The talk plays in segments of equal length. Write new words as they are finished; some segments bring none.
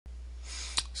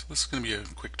This is going to be a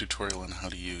quick tutorial on how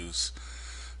to use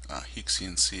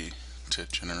HeeksCNC to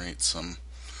generate some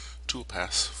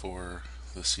toolpaths for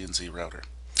the CNC router.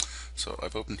 So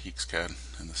I've opened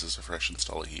HeeksCAD, and this is a fresh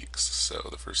install of Heeks. So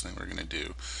the first thing we're going to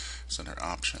do is under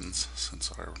options,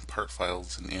 since our part file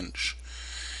is in inch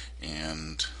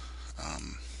and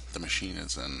the machine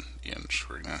is in inch,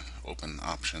 we're going to open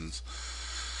options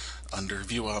under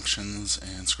view options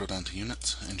and scroll down to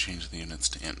units and change the units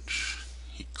to inch.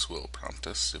 Heeks will prompt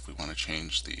us if we want to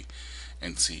change the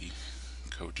NC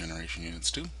code generation units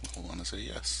to. We'll want to say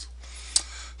yes.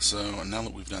 So now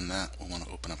that we've done that, we'll want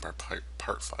to open up our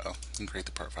part file. You can create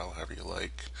the part file however you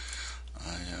like.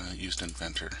 I used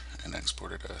Inventor and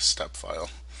exported a step file.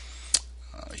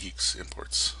 Heeks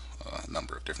imports a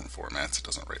number of different formats. It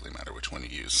doesn't really matter which one you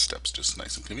use. Step's just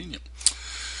nice and convenient.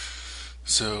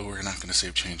 So we're not going to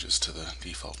save changes to the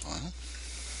default file.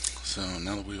 So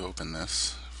now that we've opened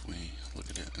this, if we look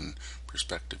at it in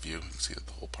perspective view, you can see that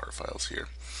the whole part file is here.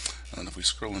 And if we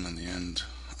scroll in on the end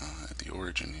at the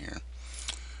origin here,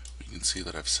 you can see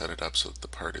that I've set it up so that the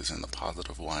part is in the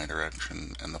positive Y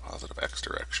direction and the positive X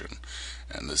direction,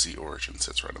 and the Z origin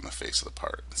sits right on the face of the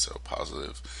part. So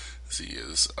positive Z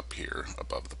is up here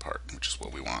above the part, which is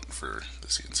what we want for the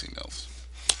CNC mills.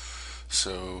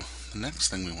 So the next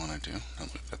thing we want to do, now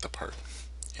that we've got the part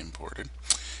imported,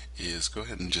 is go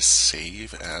ahead and just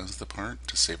save as the part,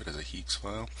 to save it as a Heeks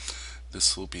file.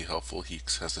 This will be helpful.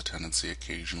 Heeks has a tendency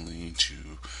occasionally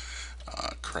to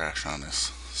crash on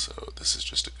us, so this is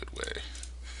just a good way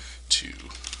to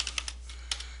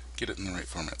get it in the right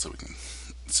format so we can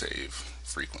save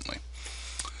frequently.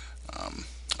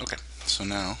 Okay, so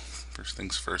now, first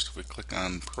things first, if we click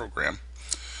on Program,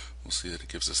 we'll see that it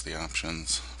gives us the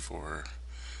options for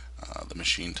the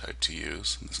machine type to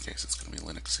use. In this case, it's going to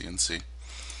be HeeksCNC,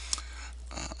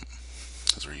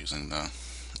 because we're using the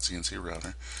CNC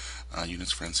router.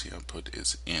 Units for NC output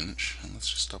is inch, and let's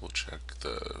just double check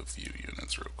the view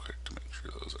units real quick to make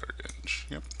sure those are inch.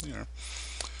 Yep, they are.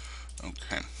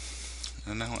 Okay,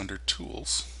 and now under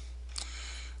tools,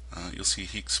 you'll see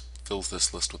Heeks fills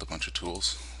this list with a bunch of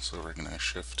tools, so we're going to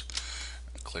shift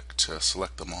click to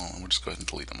select them all, and we'll just go ahead and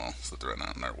delete them all so that they're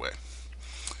not in our way.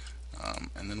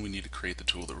 And then we need to create the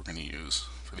tool that we're going to use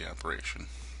for the operation.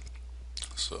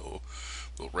 So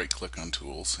we'll right click on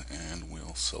tools and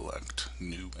we'll select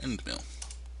new end mill.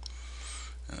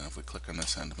 And if we click on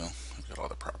this end mill, we've got all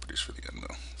the properties for the end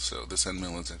mill. So this end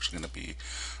mill is actually going to be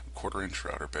a 1/4 inch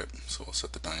router bit, so we'll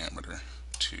set the diameter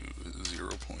to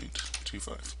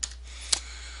 0.25.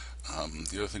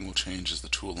 The other thing we'll change is the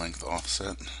tool length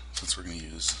offset. Since we're going to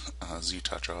use Z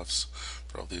touch offs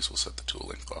for all these, we'll set the tool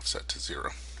length offset to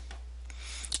 0.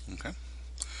 Okay.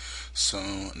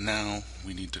 So now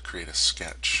we need to create a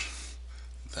sketch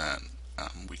that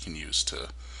we can use to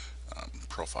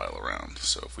profile around.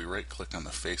 So if we right click on the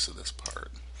face of this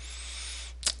part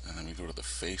and then we go to the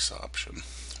face option,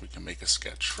 we can make a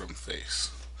sketch from face.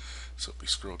 So if we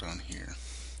scroll down here,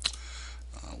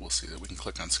 we'll see that we can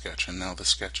click on sketch, and now the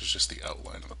sketch is just the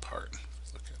outline of the part.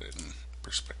 Look at it in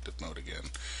perspective mode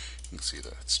again, you can see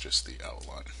that it's just the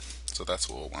outline. So that's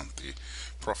what we'll want the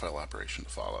profile operation to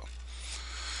follow.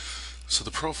 So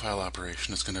the profile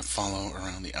operation is going to follow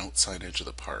around the outside edge of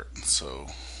the part. So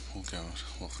we'll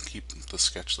keep the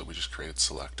sketch that we just created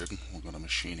selected. We'll go to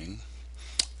machining,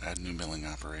 add new milling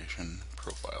operation,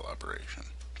 profile operation.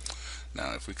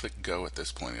 Now if we click go at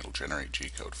this point, it'll generate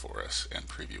G-code for us and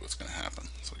preview what's going to happen.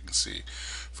 So you can see,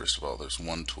 first of all, there's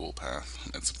one tool path,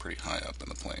 and it's pretty high up in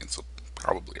the plane, so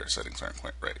probably our settings aren't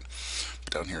quite right.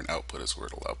 But down here in output is where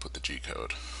it'll output the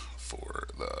G-code for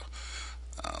the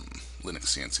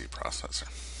HeeksCNC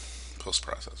post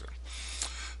processor.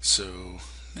 So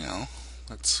now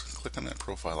let's click on that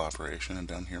profile operation, and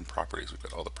down here in properties we've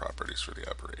got all the properties for the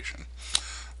operation.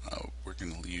 We're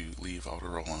going to leave auto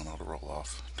roll on, auto roll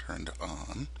off turned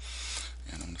on,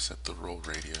 and I'm going to set the roll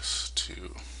radius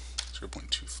to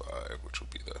 0.25, which will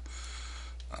be the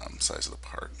size of the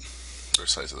part, or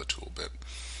size of the tool bit.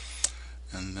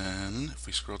 And then if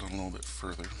we scroll down a little bit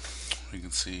further, we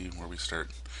can see where we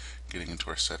start getting into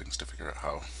our settings to figure out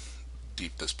how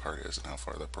deep this part is and how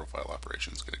far the profile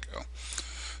operation is going to go.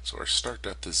 So our start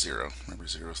depth is 0. Remember,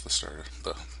 0 is the start of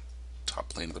the top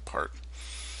plane of the part.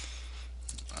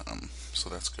 So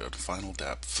that's good. Final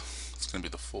depth, it's going to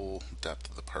be the full depth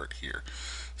of the part here.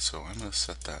 So I'm going to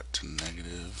set that to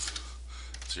negative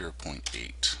 0.8.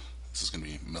 This is going to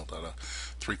be milled out of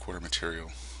 3/4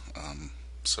 material.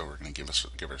 So we're going to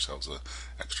give ourselves an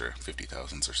extra 50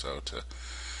 thousandths or so to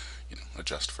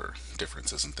adjust for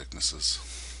differences in thicknesses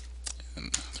in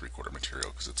 3/4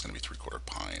 material, because it's going to be 3/4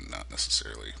 pine, not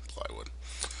necessarily plywood.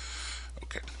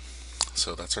 Okay,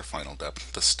 So that's our final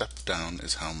depth. The step down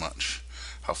is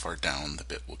how far down the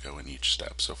bit will go in each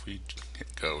step. So if we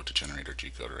hit go to generate our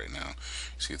G-code right now,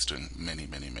 you see it's doing many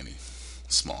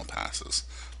small passes.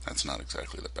 That's not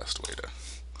exactly the best way to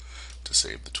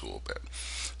save the tool bit.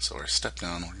 So our step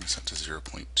down, we're going to set to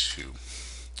 0.2.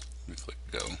 We click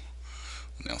go,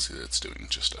 and now see that it's doing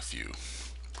just a few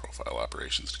profile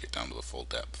operations to get down to the full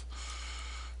depth.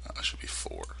 It should be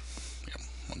 4. Yep,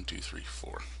 1, 2, 3,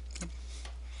 4. Yep.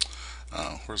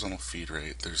 Horizontal feed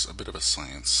rate, there's a bit of a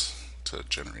science to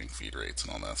generating feed rates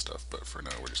and all that stuff, but for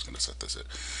now we're just going to set this at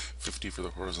 50 for the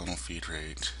horizontal feed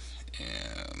rate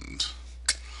and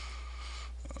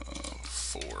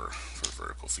 4 for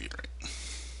vertical feed rate.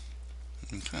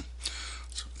 Okay,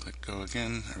 so click go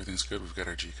again, everything's good, we've got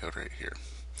our G-code right here.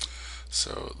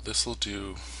 So this will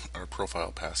do our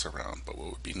profile pass around, but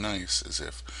what would be nice is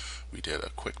if we did a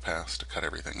quick pass to cut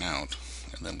everything out,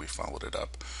 and then we followed it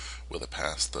up with a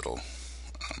pass that'll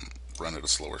run at a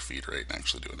slower feed rate and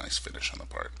actually do a nice finish on the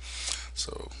part.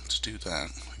 So to do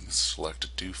that, we can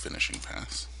select do finishing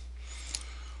pass,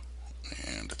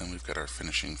 and then we've got our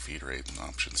finishing feed rate and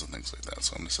options and things like that.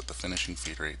 So I'm going to set the finishing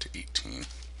feed rate to 18.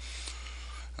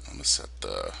 I'm going to set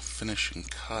the finishing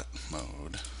cut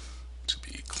mode to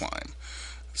be climb.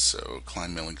 So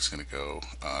climb milling is going to go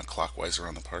clockwise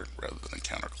around the part rather than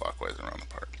counterclockwise around the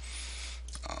part.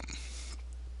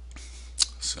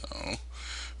 So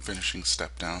finishing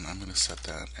step down, I'm going to set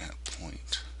that at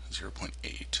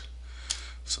 0.8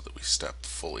 so that we step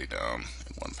fully down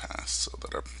in one pass, so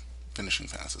that our finishing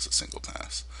pass is a single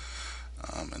pass.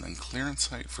 And then clearance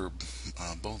height for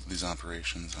both of these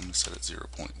operations, I'm going to set at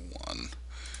 0.1,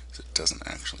 because it doesn't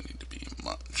actually need to be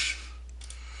much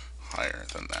higher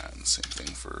than that, and same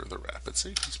thing for the rapid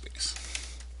safety space.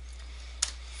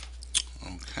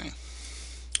 Okay,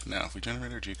 now if we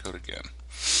generate our G-code again,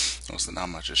 notice that not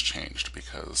much has changed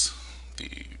because the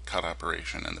cut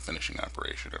operation and the finishing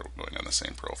operation are going on the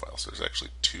same profile. So there's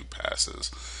actually 2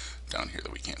 passes down here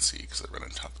that we can't see because they run on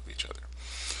top of each other.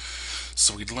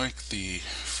 So we'd like the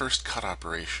first cut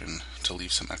operation to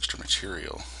leave some extra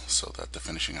material so that the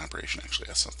finishing operation actually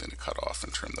has something to cut off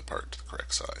and trim the part to the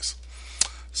correct size.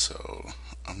 So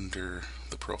under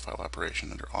the profile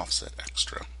operation, under offset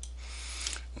extra,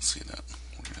 we'll see that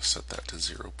we're going to set that to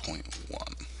 0.1.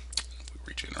 If we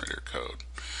regenerate our code,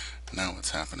 now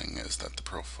what's happening is that the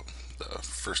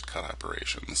first cut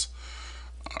operations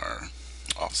are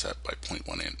offset by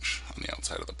 0.1 inch on the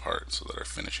outside of the part, so that our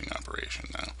finishing operation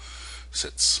now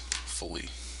sits fully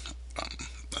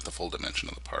at the full dimension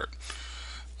of the part.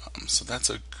 So that's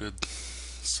a good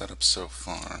setup so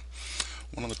far.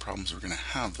 One of the problems we're going to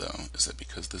have, though, is that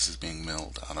because this is being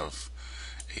milled out of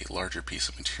a larger piece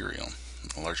of material,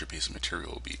 the larger piece of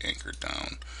material will be anchored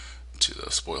down to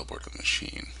the spoil board of the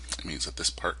machine. It means that this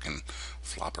part can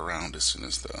flop around as soon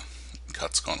as the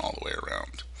cut's gone all the way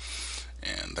around.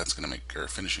 And that's going to make our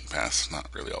finishing pass not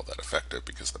really all that effective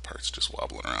because the part's just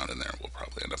wobbling around in there. We'll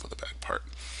probably end up with a bad part.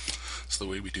 So the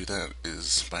way we do that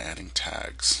is by adding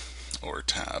tags or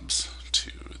tabs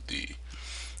to the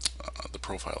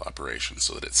profile operation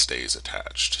so that it stays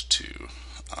attached to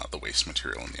the waste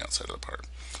material on the outside of the part.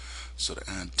 So to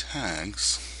add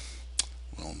tags,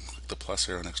 we'll click the plus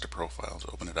arrow next to profile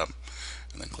to open it up,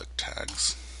 and then click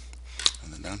tags.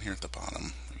 And then down here at the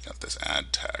bottom, we got this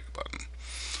add tag button.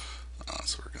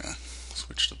 So we're going to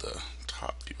switch to the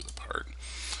top view of the part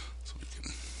so we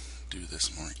can do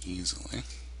this more easily.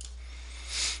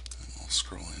 And we'll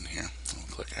scroll in here and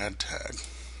we'll click add tag.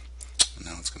 And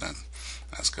now it's going to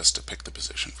ask us to pick the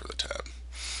position for the tab.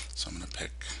 So I'm going to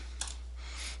pick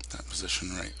that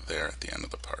position right there at the end of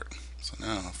the part. So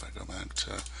now if I go back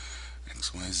to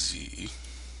XYZ,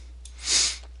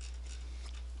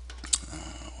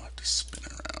 we'll have to spin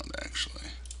around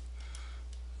actually.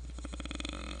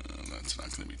 That's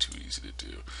not going to be too easy to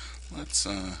do. Let's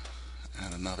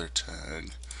add another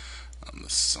tag on the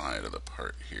side of the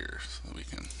part here so that we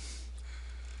can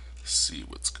see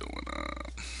what's going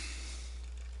on.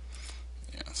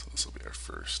 Yeah, so this will be our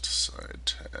first side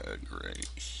tag right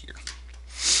here.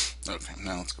 Okay,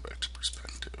 now let's go back to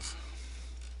perspective.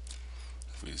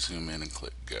 If we zoom in and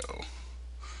click go,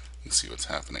 you can see what's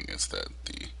happening is that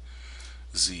the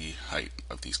Z height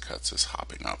of these cuts is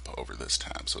hopping up over this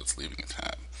tab, so it's leaving a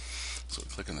tab. So we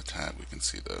click on the tab, we can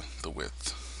see the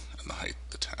width and the height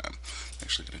of the tab. I'm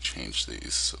actually going to change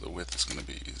these, so the width is going to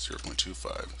be 0.25,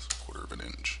 so a quarter of an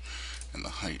inch, and the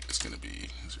height is going to be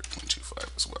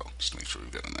 0.25 as well, just to make sure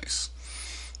we've got a nice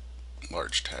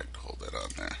large tag to hold that on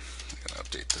there. I'm going to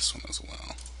update this one as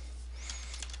well.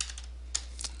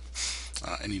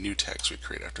 Any new tags we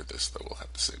create after this, though, will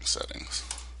have the same settings.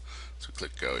 So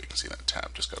click go, you can see that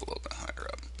tab just got a little bit higher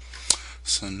up.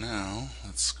 So now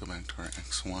let's go back to our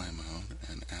XY mode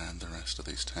and add the rest of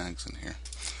these tags in here.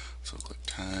 So click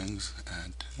tags,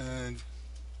 add tag,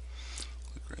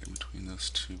 click right in between those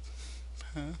two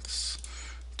paths,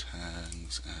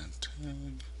 tags, add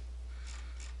tag,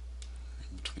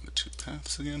 in between the two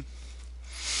paths again.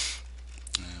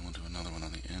 And we'll do another one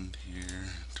on the end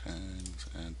here, tags,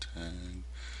 add tag,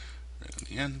 right on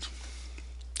the end.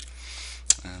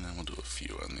 And then we'll do a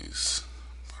few on these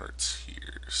parts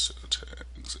here, so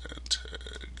tags, add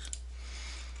tag,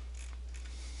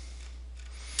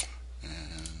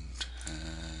 and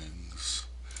tags,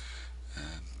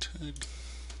 add tag.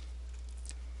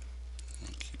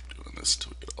 We'll keep doing this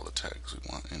till we get all the tags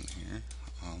we want in here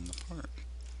on the part.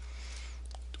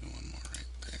 Do one more right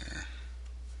there.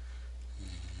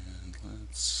 And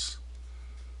let's,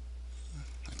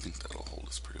 I think that'll hold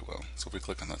us pretty well. So if we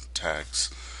click on the tags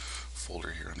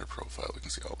folder here under profile, we can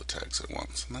see all the tags at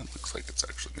once, and that looks like it's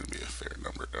actually going to be a fair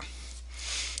number to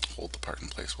hold the part in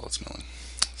place while it's milling.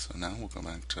 So now we'll go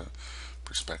back to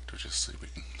perspective just so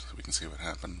we can see what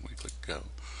happened. We click go.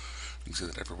 You can see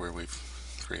that everywhere we've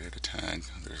created a tag,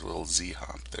 there's a little Z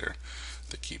hop there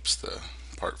that keeps the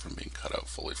part from being cut out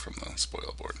fully from the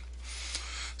spoil board.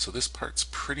 So this part's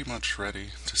pretty much ready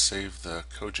to save the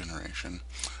code generation,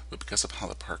 but because of how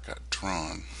the part got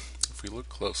drawn, if we look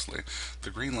closely, the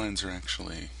green lines are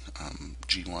actually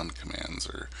G1 commands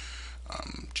or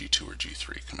G2 or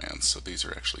G3 commands, so these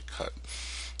are actually cut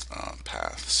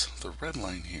paths. The red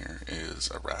line here is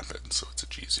a rapid, so it's a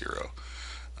G0.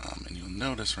 And you'll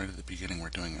notice right at the beginning we're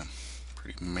doing a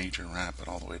pretty major rapid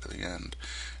all the way to the end,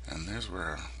 and there's where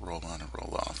our roll on and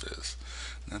roll off is.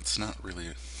 And that's not really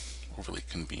overly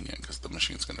convenient because the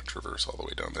machine's going to traverse all the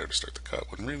way down there to start the cut,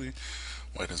 when really,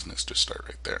 why doesn't it just start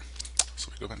right there?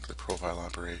 So we go back to the profile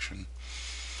operation.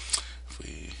 If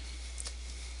we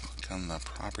click on the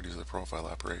properties of the profile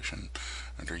operation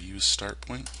under use start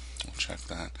point, we'll check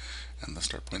that, and the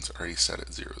start point's already set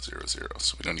at 0, 0, 0,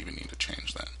 so we don't even need to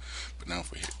change that. But now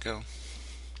if we hit go,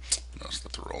 notice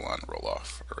that the roll on and roll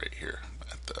off are right here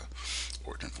at the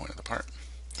origin point of the part.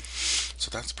 So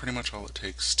that's pretty much all it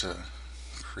takes to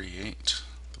create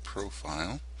the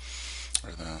profile,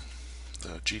 or the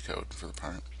G-code for the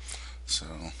part. So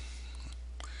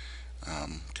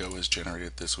go is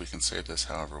generated this, we can save this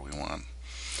however we want.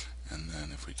 And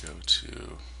then if we go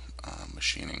to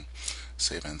machining,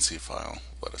 save NC file,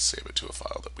 let us save it to a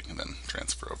file that we can then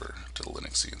transfer over to the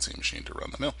Linux CNC machine to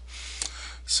run the mill.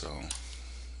 So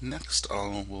next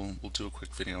we'll do a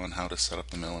quick video on how to set up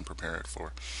the mill and prepare it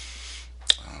for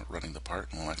running the part,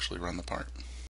 and we'll actually run the part.